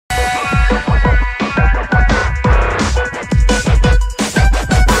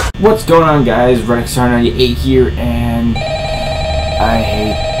What's going on, guys? RedXR98 here, and I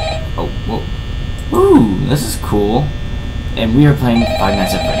hate... Oh, whoa. Ooh, this is cool. And we are playing Five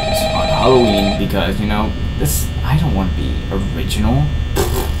Nights at Freddy's on Halloween because, you know, this... I don't want to be original.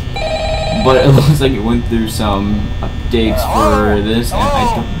 But it looks like it went through some updates for this, and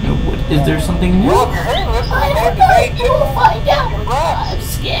I don't know what... Is there something new? I don't know. We'll find out. I'm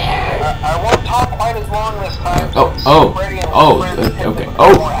scared. I won't talk quite as long this time. Okay. Oh,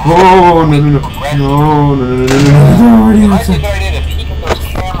 no. It might be a good idea to peek at those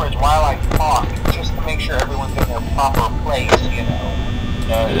cameras while I talk, just to make sure everyone's in their proper place, you know.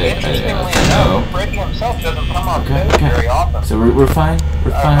 Interestingly enough, Freddy himself doesn't come on stage very often. So we're fine?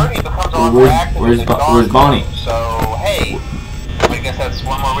 We're fine? Freddy becomes on more active as the dog where's Bonnie? goes, so, hey, I guess that's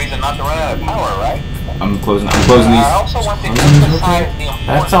one more reason not to run out of power, right? I'm closing these. I also want to emphasize the importance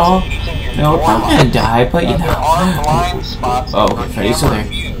That's all. of using your No, we're probably gonna die, but you know. There are blind spots. Oh, okay, Freddy's still there.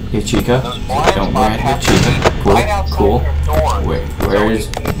 Hey, Chica. Don't worry, Chica. Cool. Where's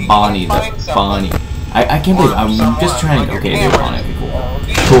Bonnie? The Bonnie. I can't believe I'm just trying. Okay, there's Bonnie.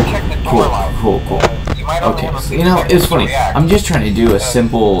 Okay, cool. Okay, so, you know, it's funny. I'm just trying to do a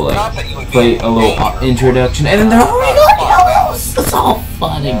simple, like, play a little introduction, and then they're already going. It's all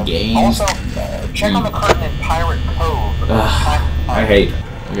fun and games. Also, check on the curtain in Pirate Cove. I hate it.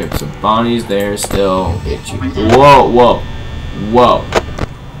 Okay, so Bonnie's there still. Get you. Whoa.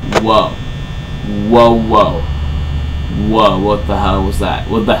 What the hell was that?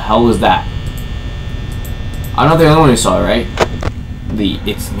 What the hell was that? I'm not the only one who saw it, right?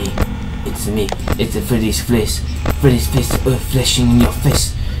 It's me. It's a Freddy's flesh. Freddy's flesh, fleshing in your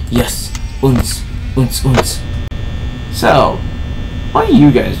face. Yes. Uns. So, what are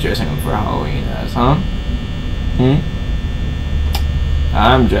you guys dressing up for Halloween as, huh?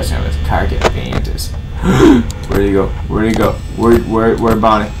 I'm dressing up as Carcass Vantis. Where'd he go? Where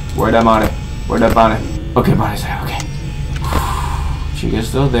Bonnie? Where'd that Bonnie? Okay, Bonnie's there, okay. Chica's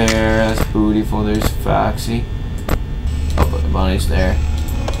still there, that's beautiful. There's Foxy. Oh, but Bonnie's there.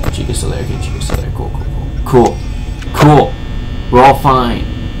 Chica's still there, okay, Chica's still there. Cool. We're all fine.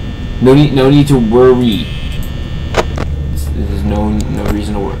 No need to worry. There's no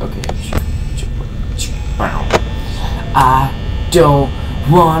reason to worry. Okay. I don't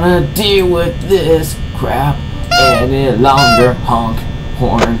wanna deal with this crap any longer. Honk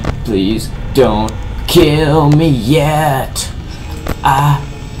horn, please don't kill me yet. I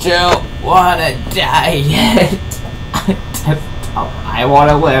don't wanna die yet. I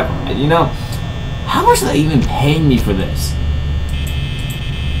wanna live. You know, how much are they even paying me for this?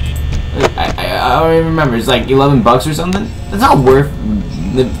 I don't even remember. It's like $11 or something. That's not worth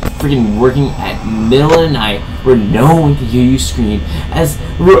the freaking working at middle of the night where no one can hear you scream as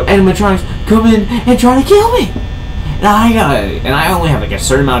animatronics come in and try to kill me. And I only have like a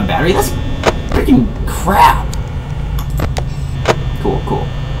certain amount of battery. That's freaking crap.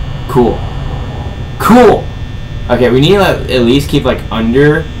 Cool. Okay, we need to at least keep like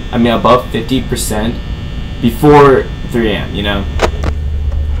above 50% before 3 AM, you know?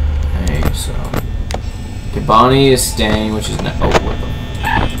 Okay, so... Okay, Bonnie is staying, which is not... Oh, what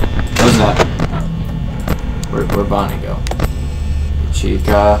was that? Where'd Bonnie go?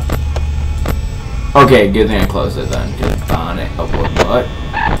 Chica... Okay, good thing I closed it then. Good Bonnie... Oh, what?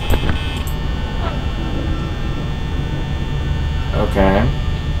 Okay.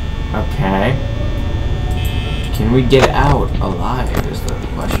 Can we get out alive is the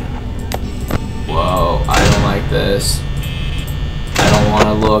question. Whoa, I don't like this. I don't want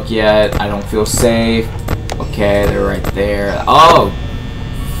to look yet. I don't feel safe. Okay, they're right there. Oh!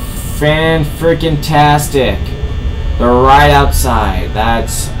 Fan-freaking-tastic. They're right outside.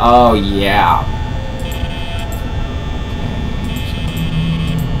 That's... Oh, yeah.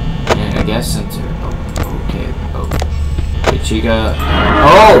 And I guess since they're... Okay, Chica...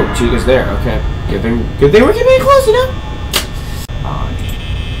 Oh! Chica's there. Okay. Good thing we're keeping it close, you know?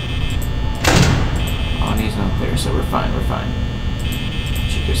 Bonnie's not there, so we're fine.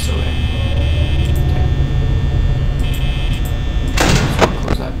 Chica's still there. Okay. Just want to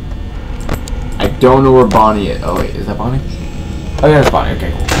close that. I don't know where Bonnie is. Oh wait, is that Bonnie? Oh yeah, that's Bonnie.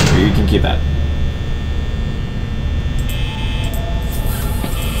 Okay, cool. You can keep that.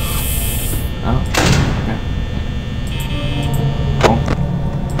 Oh, okay.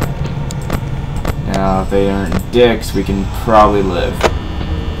 Now, if they aren't dicks, we can probably live.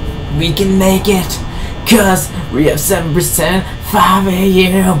 We can make it, cause we have 7%, 5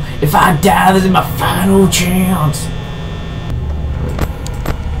 AM. If I die, this is my final chance.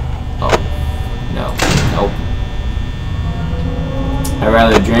 Oh, no, nope. I'd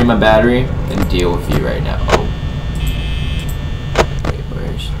rather drain my battery than deal with you right now. Oh. Wait,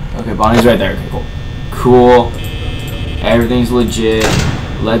 where's... Okay, Bonnie's right there. Okay, cool. Cool. Everything's legit.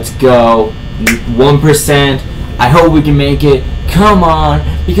 Let's go. 1%. I hope we can make it. Come on.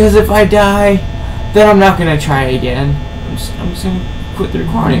 Because if I die, then I'm not going to try again. I'm just going to quit the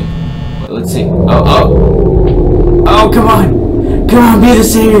recording. Let's see. Oh, come on. Come on, be the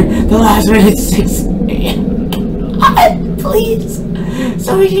savior. The last minute 6 a.m. Please.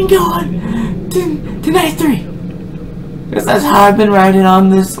 So we can go on to night 3. Because that's how I've been riding on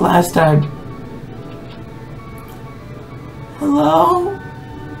this last time. Hello?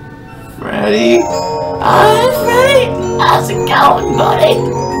 Freddy? Hi, Freddy! How's it going, buddy?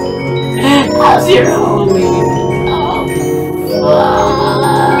 How's your Halloween?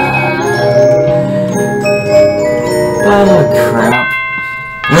 Oh, crap.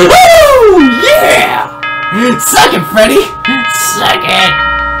 Woo! Yeah! Suck it, Freddy! Suck it!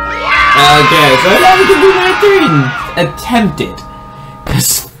 Okay, so now we can do night 3 and attempt it. Cause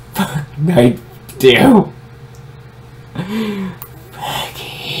fuck night 2.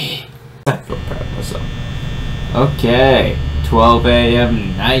 Becky. I feel proud of myself. Okay, 12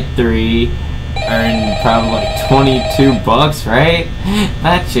 a.m. night 3. Earned probably like $22, right?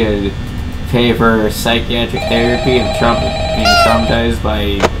 That should pay for psychiatric therapy and being traumatized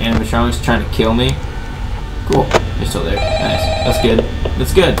by animatronics trying to kill me. Cool, you're still there. Nice. That's good.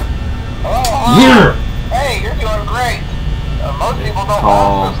 That's good. Yeah! Hey, you're doing great. Most people don't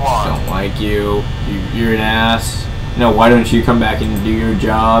last this long. Don't like you. You're an ass. No, why don't you come back and do your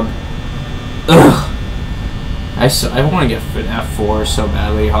job? Ugh. I want to get Fnaf 4 so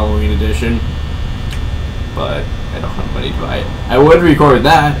badly, Halloween edition. But I don't have money to buy it. I would record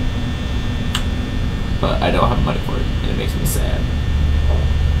that. But I don't have money for it. And it makes me sad.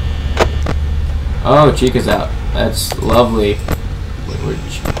 Oh, Chica's out. That's lovely. Wait,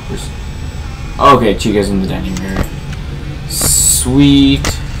 where's... Okay, Chica's in the dining area. Sweet.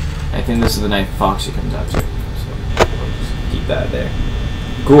 I think this is the night Foxy comes out to. So we'll just keep that there.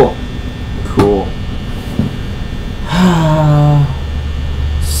 Cool. Cool.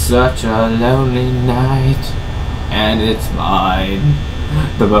 Such a lonely night. And it's mine.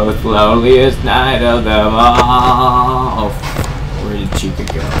 The most loneliest night of them all. Where did Chica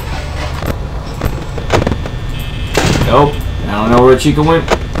go? Nope. I don't know where Chica went.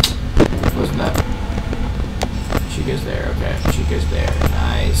 Wasn't that? Chica's there. Okay. Chica's there.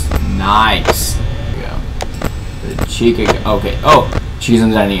 Nice. Nice. There we go. Where did Chica go? Okay. Oh. She's in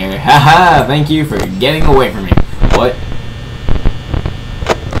the dining area. Haha. Thank you for getting away from me. What?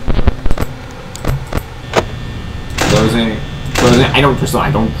 Closing. I don't trust them. I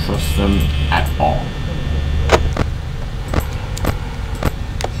don't trust them at all.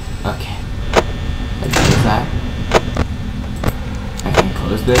 Okay. Let's close that. I can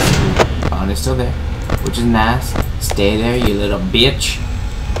close this. Phone is still there, which is nice. Stay there, you little bitch.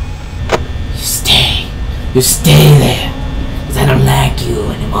 You stay. You stay there, cause I don't like you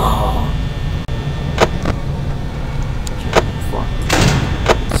anymore.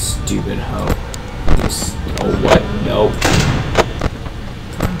 Stupid hoe. Oh what? No.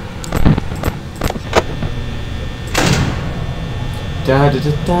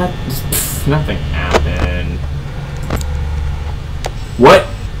 Pff, nothing happened. What?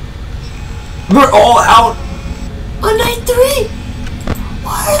 We're all out on night 3.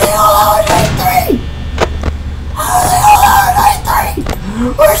 Why are they all out on night 3? How are they all out on night 3?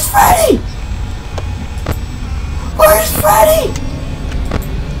 Where's Freddy? Where's Freddy?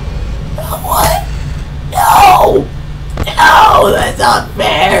 What? No! No, that's not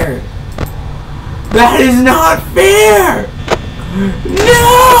fair! That is not fair!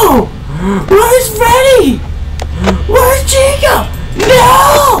 No! Where's Freddy? Where's Chica?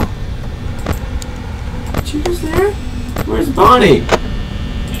 No! Chica's there? Where's Bonnie?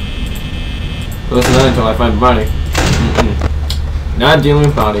 Listen to that until I find Bonnie. Not dealing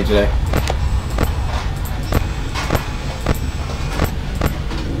with Bonnie today.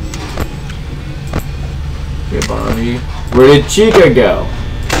 Okay, Bonnie. Where did Chica go? I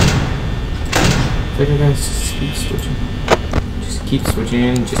think I gotta just keep switching. Just keep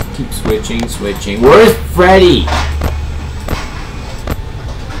switching. Just keep switching. Where's Freddy?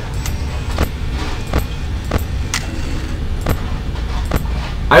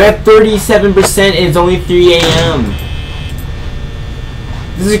 I'm at 37% and it's only 3 a.m.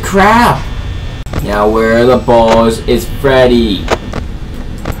 This is crap. Now where are the balls is Freddy?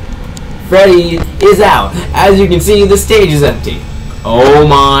 Freddy is out. As you can see, the stage is empty. Oh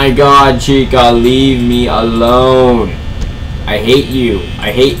my god, Chica, leave me alone. I hate you.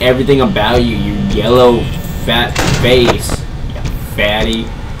 I hate everything about you, you yellow fat face. You fatty.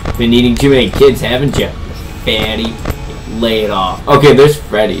 Been eating too many kids, haven't you? Fatty. lay it off. Okay, there's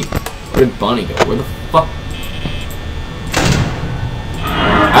Freddy. Where did Bonnie go? Where the fuck?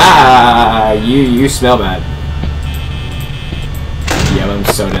 Ah, you smell bad. Yeah, I'm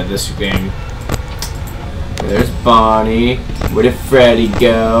so dead this game. There's Bonnie. Where did Freddy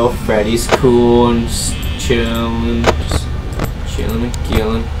go? Freddy's cool and just chilling. Just chilling and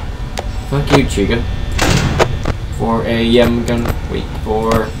killing. Fuck you, Chica. 4 a.m. gonna wait for...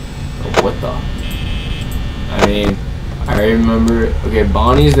 Oh, what the... I mean, I remember... Okay,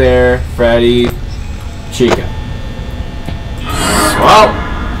 Bonnie's there. Freddy. Chica. Well...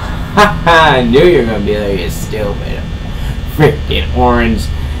 Haha, I knew you were gonna be like a stupid. Freaking orange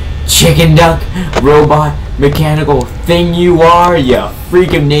chicken duck robot mechanical thing you are, you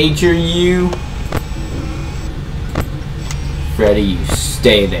freak of nature, you. Freddy, you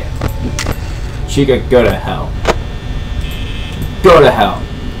stay there. Chica, go to hell. Go to hell.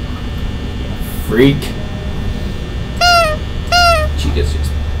 You freak. Chica's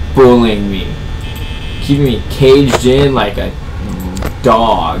just bullying me. Keeping me caged in like a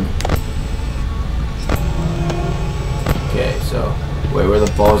dog. Okay, so wait, where the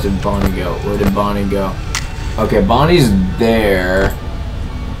balls did Bonnie go? Where did Bonnie go? Okay, Bonnie's there.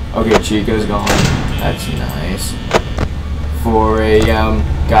 Okay, Chica's gone. That's nice. 4 a.m.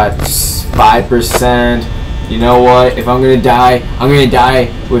 Got 5%. You know what? If I'm gonna die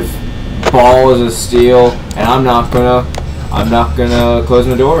with balls of steel, and I'm not gonna close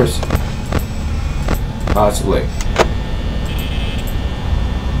my doors. Possibly.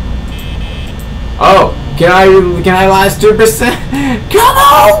 Oh, can I last 2%? Come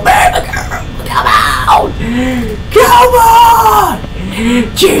on, baby girl! Come on! Come on!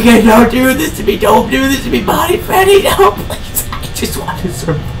 Chica, don't do this to me! Don't do this to me, Bonnie, Freddy! No, please! I just want to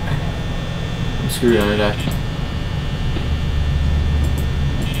survive. I'm screwed, aren't I?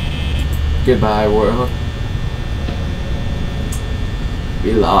 Goodbye, world.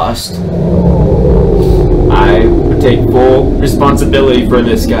 We lost. I would take full responsibility for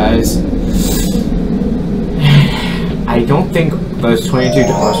this, guys. I don't think those $22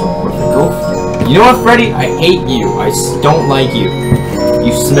 were worth it. Go. You know what, Freddy? I hate you. I don't like you.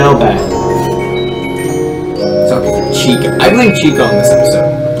 You smell bad. Talking to Chica. I blame Chica on this episode.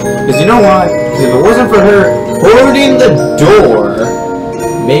 Because you know why? Because if it wasn't for her holding the door,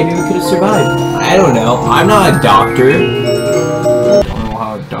 maybe we could have survived. I don't know. I'm not a doctor. I don't know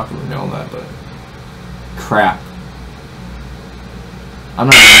how a doctor would know that, but... Crap. I'm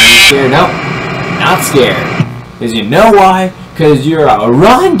not scared. Nope. Not scared. Because you know why? Because you're a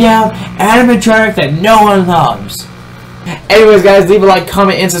run-down animatronic that no one loves. Anyways, guys, leave a like,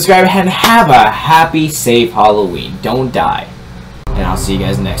 comment, and subscribe, and have a happy, safe Halloween. Don't die. And I'll see you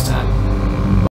guys next time.